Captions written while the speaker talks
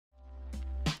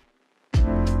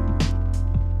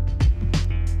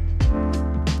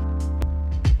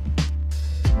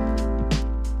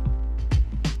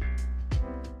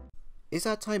It's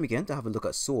that time again to have a look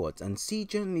at swords and see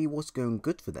generally what's going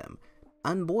good for them,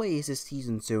 and boy is this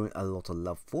season showing a lot of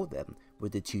love for them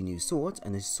with the 2 new swords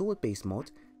and a sword based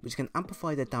mod which can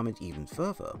amplify their damage even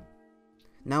further.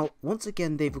 Now once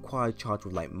again they've required charge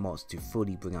with light mods to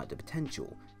fully bring out the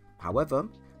potential. However,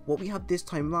 what we have this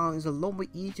time round is a lot more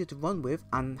easier to run with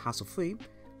and hassle free,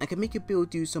 and can make your build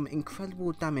do some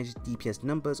incredible damage DPS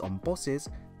numbers on bosses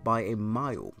by a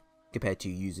mile, compared to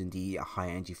using the high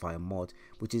energy fire mod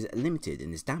which is limited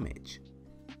in its damage.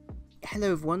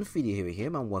 Hello everyone, 3D Hero here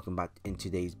and welcome back in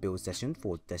today's build session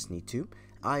for Destiny 2.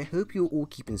 I hope you're all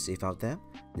keeping safe out there,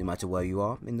 no matter where you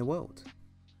are in the world.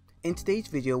 In today's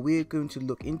video we're going to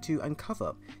look into and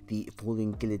cover the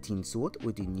Falling Guillotine sword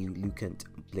with the new Lucent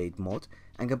blade mod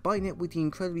and combine it with the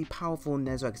incredibly powerful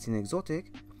Nezarec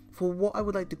exotic for what I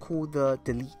would like to call the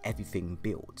delete everything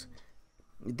build.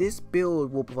 This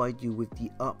build will provide you with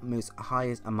the utmost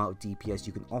highest amount of DPS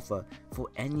you can offer for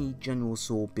any general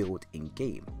sword build in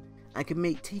game, and can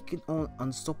make taking on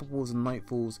unstoppables and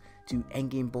nightfalls to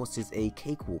endgame bosses a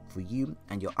cakewalk for you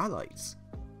and your allies.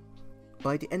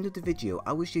 By the end of the video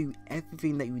I will show you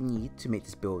everything that you need to make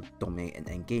this build dominate an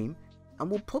endgame,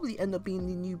 and will probably end up being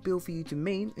the new build for you to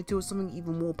main until something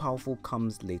even more powerful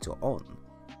comes later on.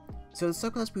 So the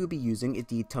subclass we will be using is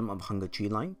the Tournament of Hunger tree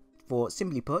line, for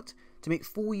simply put, to make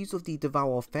full use of the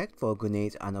Devour effect for a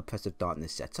grenade and Oppressive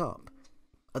darkness setup.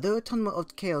 Although a Tournament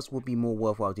of Chaos will be more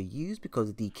worthwhile to use because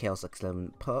of the Chaos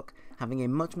Accelerant perk having a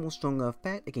much more stronger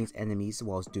effect against enemies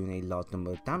whilst doing a large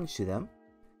number of damage to them,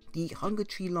 the Hunger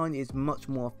tree line is much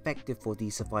more effective for the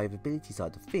survivability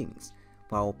side of things,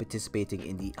 while participating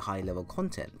in the high level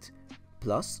content.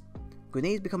 Plus,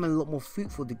 grenades become a lot more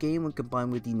fruitful the game when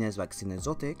combined with the Nezarec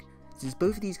exotic, since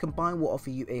both of these combined will offer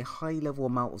you a high level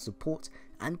amount of support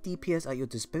and DPS at your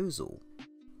disposal.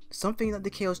 Something that the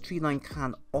Chaos tree line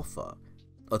can offer,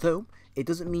 although it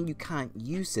doesn't mean you can't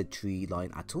use said tree line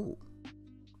at all.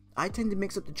 I tend to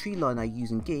mix up the tree line I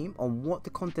use in game on what the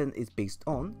content is based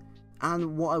on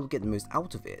and what I would get the most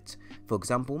out of it. For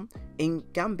example, in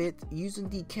Gambit, using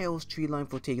the Chaos tree line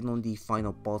for taking on the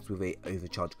final boss with a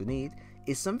overcharged grenade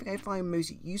is something I find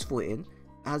most useful in,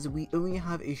 as we only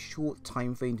have a short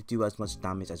time frame to do as much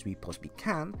damage as we possibly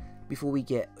can before we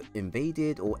get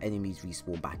invaded or enemies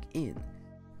respawn back in.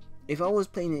 If I was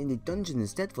playing it in the dungeon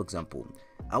instead, for example,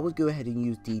 I would go ahead and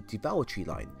use the Devour tree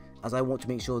line, as I want to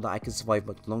make sure that I can survive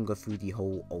much longer through the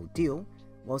whole ordeal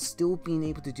while still being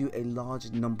able to do a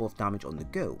large number of damage on the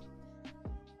go.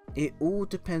 It all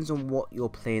depends on what you're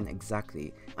playing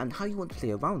exactly and how you want to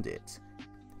play around it.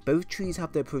 Both trees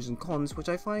have their pros and cons, which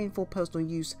I find for personal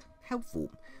use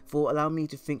helpful for allowing me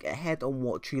to think ahead on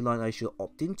what tree line I should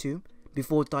opt into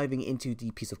before diving into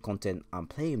the piece of content I'm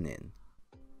playing in.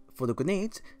 For the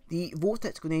grenades, the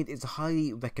Vortex grenade is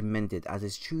highly recommended as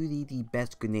it's truly the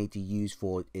best grenade to use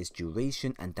for its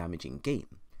duration and damage in game.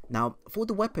 Now for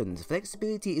the weapons,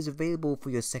 flexibility is available for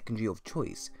your secondary of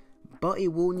choice, but it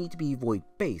will need to be void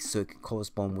based so it can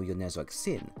correspond with your Nezarec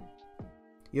Sin.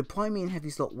 Your primary and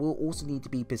heavy slot will also need to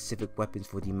be specific weapons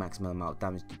for the maximum amount of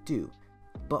damage to do,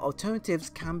 but alternatives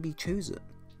can be chosen.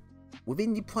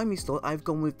 Within the primary slot I've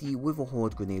gone with the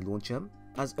Witherhoard grenade launcher,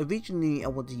 as originally I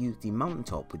wanted to use the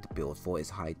mountaintop with the build for its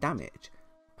high damage.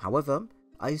 However,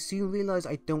 I soon realised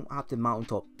I don't have the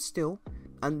mountaintop still,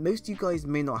 and most of you guys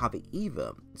may not have it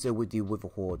either, so with the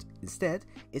Witherhoard instead,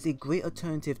 it's a great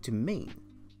alternative to main.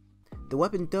 The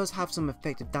weapon does have some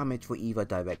effective damage for either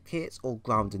direct hits or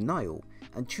ground denial,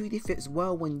 and truly fits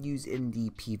well when used in the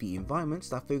PvE environments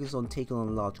that focus on taking on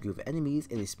a large group of enemies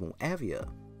in a small area.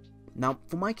 Now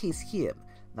for my case here,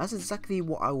 that's exactly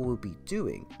what I will be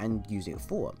doing and using it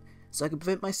for, so I can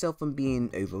prevent myself from being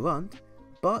overrun.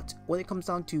 But when it comes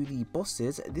down to the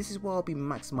bosses, this is where I'll be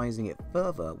maximizing it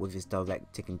further with its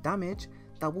direct ticking damage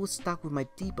that will stack with my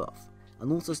debuff,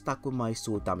 and also stack with my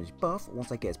sword damage buff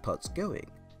once I get its perks going.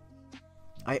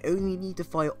 I only need to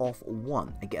fire off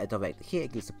one and get a direct hit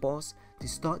against the boss to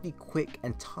start the quick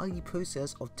and tidy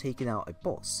process of taking out a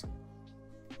boss.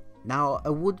 Now I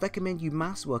would recommend you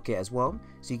mass work it as well,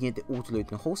 so you can get the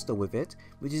auto-loading holster with it,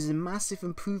 which is a massive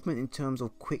improvement in terms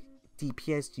of quick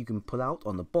DPS you can pull out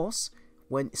on the boss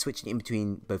when switching in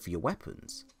between both of your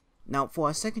weapons. Now for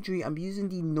our secondary, I'm using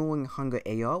the Gnawing Hunger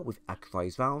AR with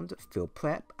Accurized Round, Field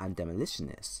Prep and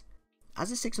Demolitionist. As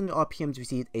the 600 RPMs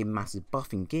received a massive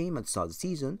buff in game at the start of the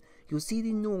season, you'll see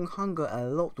the Gnawing Hunger a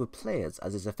lot with players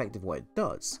as it's effective what it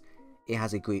does. It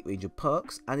has a great range of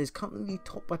perks and is currently the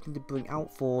top weapon to bring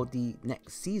out for the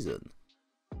next season.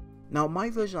 Now my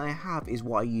version I have is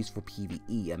what I use for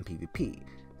PvE and PvP,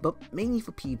 but mainly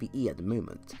for PvE at the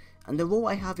moment, and the role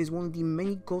I have is one of the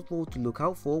many god rolls to look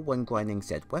out for when grinding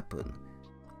said weapon.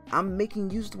 I'm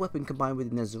making use of the weapon combined with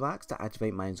the nezarec to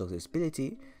activate my exotic's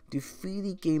ability to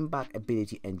freely gain back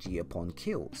ability NG upon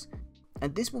kills,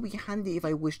 and this will be handy if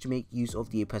I wish to make use of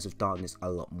the Oppressive Darkness a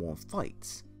lot more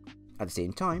fights. At the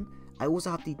same time, I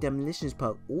also have the Demolitions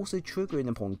perk also triggering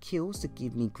upon kills to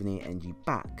give me grenade energy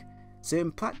back, so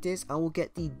in practice I will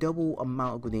get the double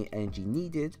amount of grenade energy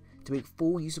needed to make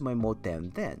full use of my mod there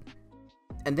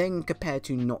and then compared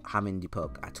to not having the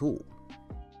perk at all.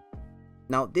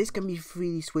 Now this can be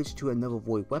freely switched to another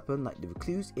void weapon like the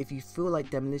Recluse if you feel like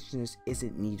Demolitionist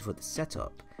isn't needed for the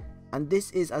setup, and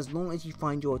this is as long as you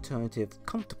find your alternative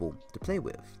comfortable to play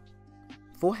with.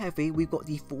 For heavy, we've got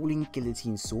the Falling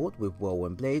Guillotine sword with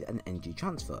Whirlwind Blade and energy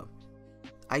transfer.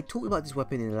 I talked about this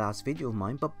weapon in the last video of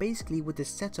mine, but basically with the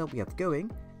setup we have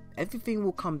going, everything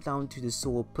will come down to the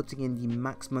sword putting in the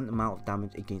maximum amount of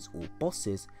damage against all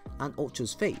bosses and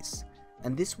Ultra's face,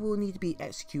 and this will need to be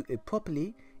executed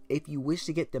properly if you wish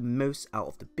to get the most out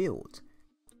of the build.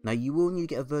 Now you will need to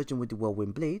get a version with the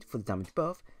Whirlwind Blade for the damage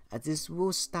buff, as this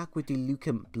will stack with the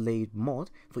Lucent Blade mod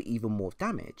for even more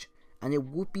damage, and it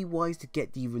would be wise to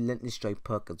get the Relentless Strike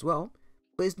perk as well,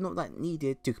 but it's not that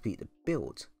needed to complete the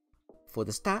build. For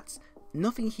the stats,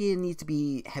 nothing here needs to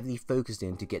be heavily focused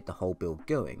in to get the whole build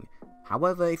going.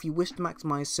 However, if you wish to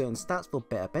maximize certain stats for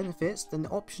better benefits, then the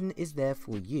option is there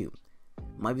for you.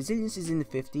 My resilience is in the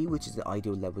 50, which is the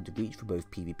ideal level to reach for both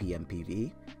PvP and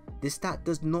PvE. This stat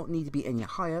does not need to be any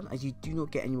higher, as you do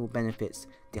not get any more benefits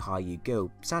the higher you go,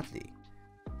 sadly.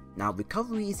 Now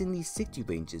recovery is in the 60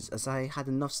 ranges, as I had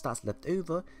enough stats left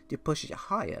over to push it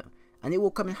higher, and it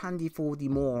will come in handy for the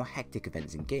more hectic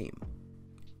events in game.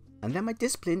 And then my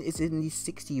discipline is in the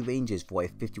 60 ranges for a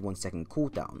 51-second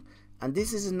cooldown, and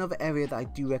this is another area that I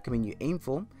do recommend you aim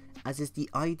for, as it's the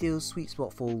ideal sweet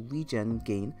spot for regen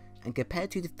gain, and compared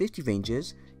to the 50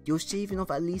 ranges, you're shaving off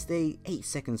at least a 8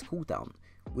 seconds cooldown,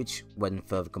 which when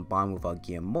further combined with our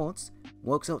gear mods,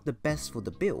 works out the best for the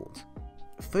build.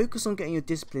 Focus on getting your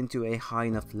discipline to a high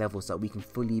enough level so that we can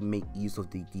fully make use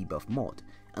of the debuff mod,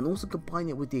 and also combine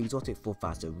it with the exotic for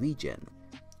faster regen.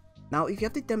 Now if you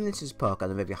have the Demolitions perk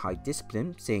at a very high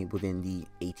discipline, say within the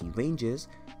 80 ranges,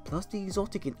 plus the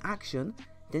exotic in action,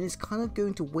 then it's kind of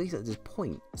going to waste at this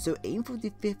point, so aim for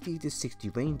the 50 to 60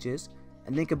 ranges,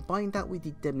 and then combine that with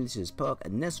the Demolitions perk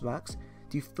and nezarec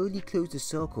to fully close the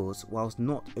circles whilst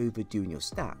not overdoing your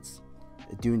stats.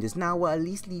 Doing this now will at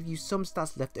least leave you some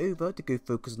stats left over to go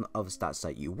focus on other stats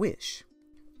that you wish.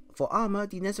 For armor,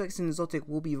 the nezarec and exotic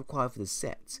will be required for the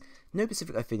set. No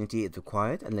specific affinity is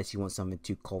required unless you want something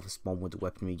to correspond with the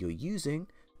weaponry you're using,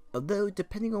 although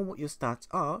depending on what your stats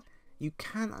are, you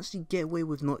can actually get away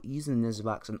with not using the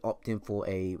nezarec and opt in for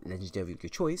a legendary of your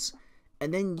choice,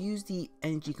 and then use the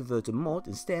energy converter mod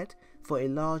instead for a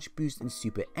large boost in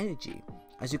super energy,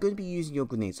 as you're going to be using your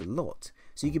grenades a lot,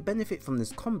 so you can benefit from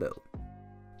this combo.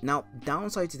 Now,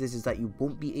 downside to this is that you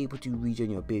won't be able to regen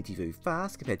your ability very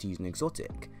fast compared to using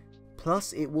exotic,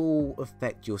 plus it will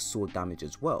affect your sword damage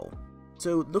as well,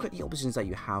 so look at the options that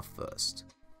you have first.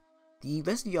 The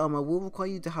rest of the armor will require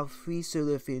you to have 3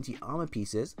 solo affinity armor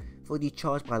pieces for the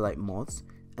Charged by Light mods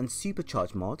and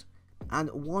Supercharged mod, and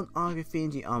 1 arc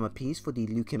affinity armor piece for the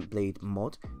Lucent Blade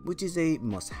mod, which is a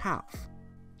must have.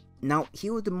 Now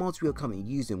here are the mods we are currently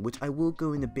using, which I will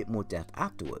go in a bit more depth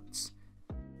afterwards.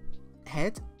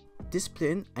 Head,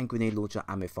 Discipline and Grenade Launcher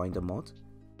Ammo Finder mod,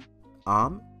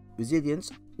 Arm,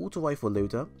 Resilience, Auto Rifle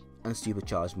Loader and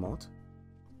Supercharged mod,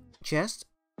 Chest,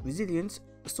 Resilience,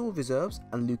 Sword Reserves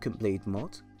and Lucent Blade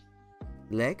mod,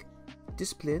 Leg,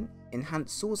 Discipline,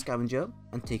 Enhanced Sword Scavenger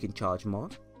and Taken Charge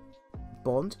mod,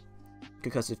 Bond,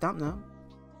 Concussive Dampener,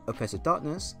 Oppressive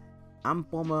Darkness and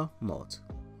Bomber mod.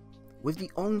 With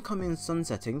the oncoming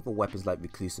sunsetting for weapons like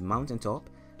Recluse and Mountaintop,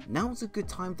 now is a good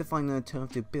time to find an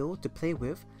alternative build to play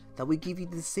with that will give you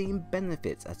the same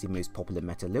benefits as the most popular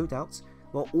meta loadouts,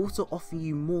 while also offering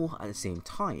you more at the same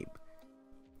time.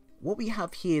 What we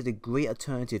have here is a great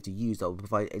alternative to use that will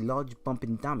provide a large bump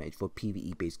in damage for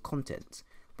PvE based content,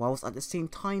 whilst at the same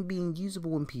time being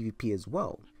usable in PvP as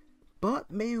well, but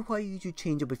may require you to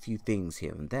change up a few things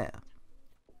here and there.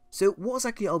 So what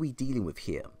exactly are we dealing with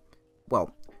here?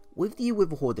 Well, with the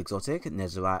Witherhoard exotic,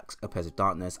 nezarec, Oppressive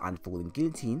Darkness and Falling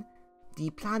Guillotine, the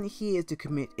plan here is to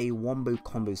commit a wombo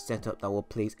combo setup that will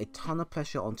place a ton of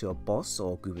pressure onto a boss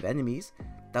or a group of enemies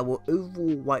that will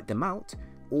overall wipe them out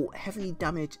or heavily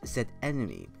damage said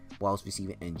enemy whilst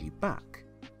receiving energy back.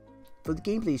 For the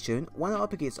gameplay shown, when I'm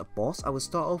up against a boss, I will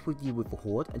start off with the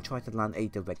Witherhoard and try to land a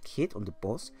direct hit on the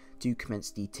boss to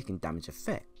commence the ticking damage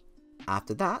effect.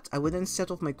 After that, I will then set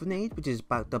off my grenade, which is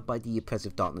backed up by the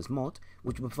Oppressive Darkness mod,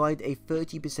 which will provide a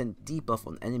 30% debuff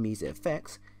on enemies it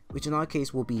affects, which in our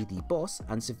case will be the boss,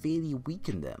 and severely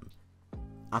weaken them.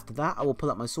 After that, I will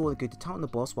pull out my sword and go to town on the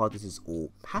boss while this is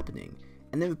all happening,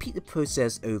 and then repeat the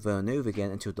process over and over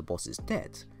again until the boss is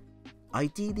dead.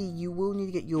 Ideally, you will need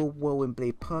to get your Whirlwind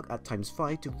Blade perk at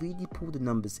 ×5 to really pull the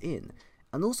numbers in,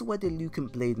 and also where the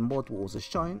Lucent Blade mod will also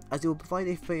shine, as it will provide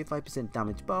a 35%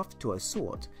 damage buff to our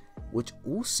sword, which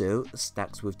also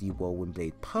stacks with the Whirlwind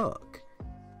Blade perk.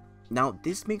 Now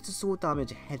this makes the sword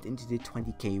damage head into the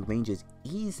 20k ranges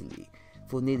easily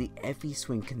for nearly every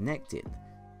swing connected,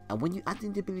 and when you add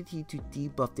in the ability to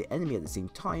debuff the enemy at the same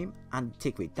time and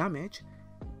take rate damage,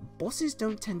 bosses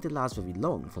don't tend to last very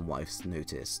long from what I've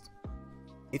noticed.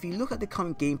 If you look at the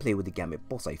current gameplay with the Gambit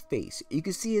boss I face, you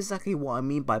can see exactly what I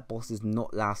mean by bosses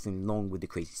not lasting long with the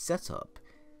crazy setup.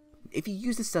 If you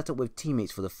use the setup with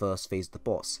teammates for the first phase of the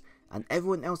boss, and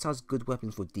everyone else has good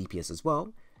weapons for DPS as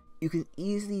well, you can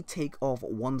easily take off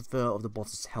 1/3 of the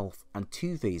boss's health and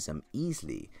 2-phase them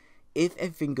easily, if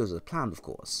everything goes as planned of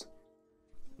course.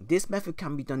 This method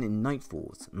can be done in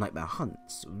Nightfalls, Nightmare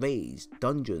Hunts, raids,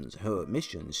 dungeons, heroic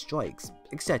missions, strikes,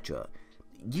 etc.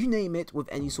 You name it with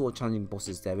any sort of challenging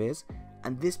bosses there is,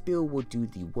 and this build will do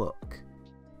the work.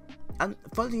 And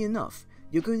funnily enough,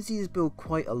 you're going to see this build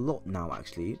quite a lot now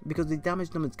actually, because the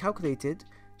damage numbers calculated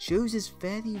shows it's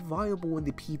fairly viable in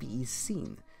the PvE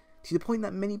scene, to the point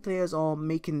that many players are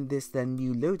making this their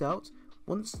new loadout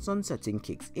once sunsetting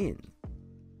kicks in.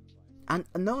 And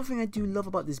another thing I do love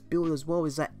about this build as well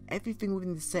is that everything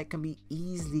within the set can be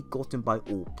easily gotten by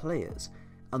all players,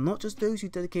 and not just those who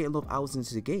dedicate a lot of hours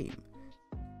into the game.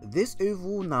 This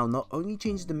overall now not only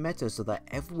changes the meta so that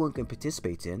everyone can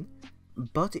participate in,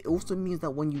 but it also means that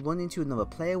when you run into another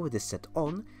player with this set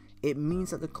on, it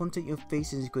means that the content you're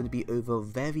facing is going to be over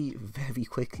very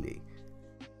quickly.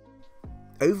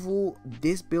 Overall,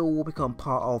 this build will become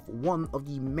part of one of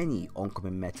the many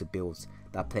oncoming meta builds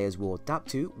that players will adapt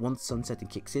to once sunsetting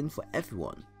kicks in for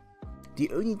everyone. The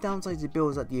only downside to the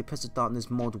build is that the Oppressive Darkness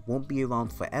mod won't be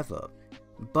around forever,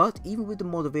 but even with the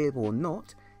mod available or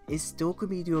not, it's still going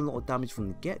to be doing a lot of damage from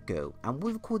the get-go, and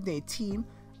with a coordinated team,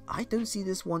 I don't see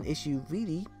this one issue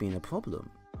really being a problem.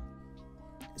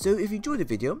 So if you enjoyed the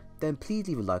video, then please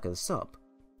leave a like and a sub.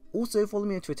 Also follow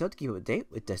me on Twitter to keep up to date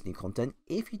with Destiny content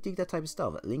if you dig that type of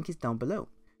stuff, link is down below.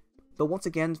 But once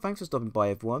again, thanks for stopping by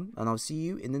everyone, and I'll see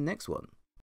you in the next one.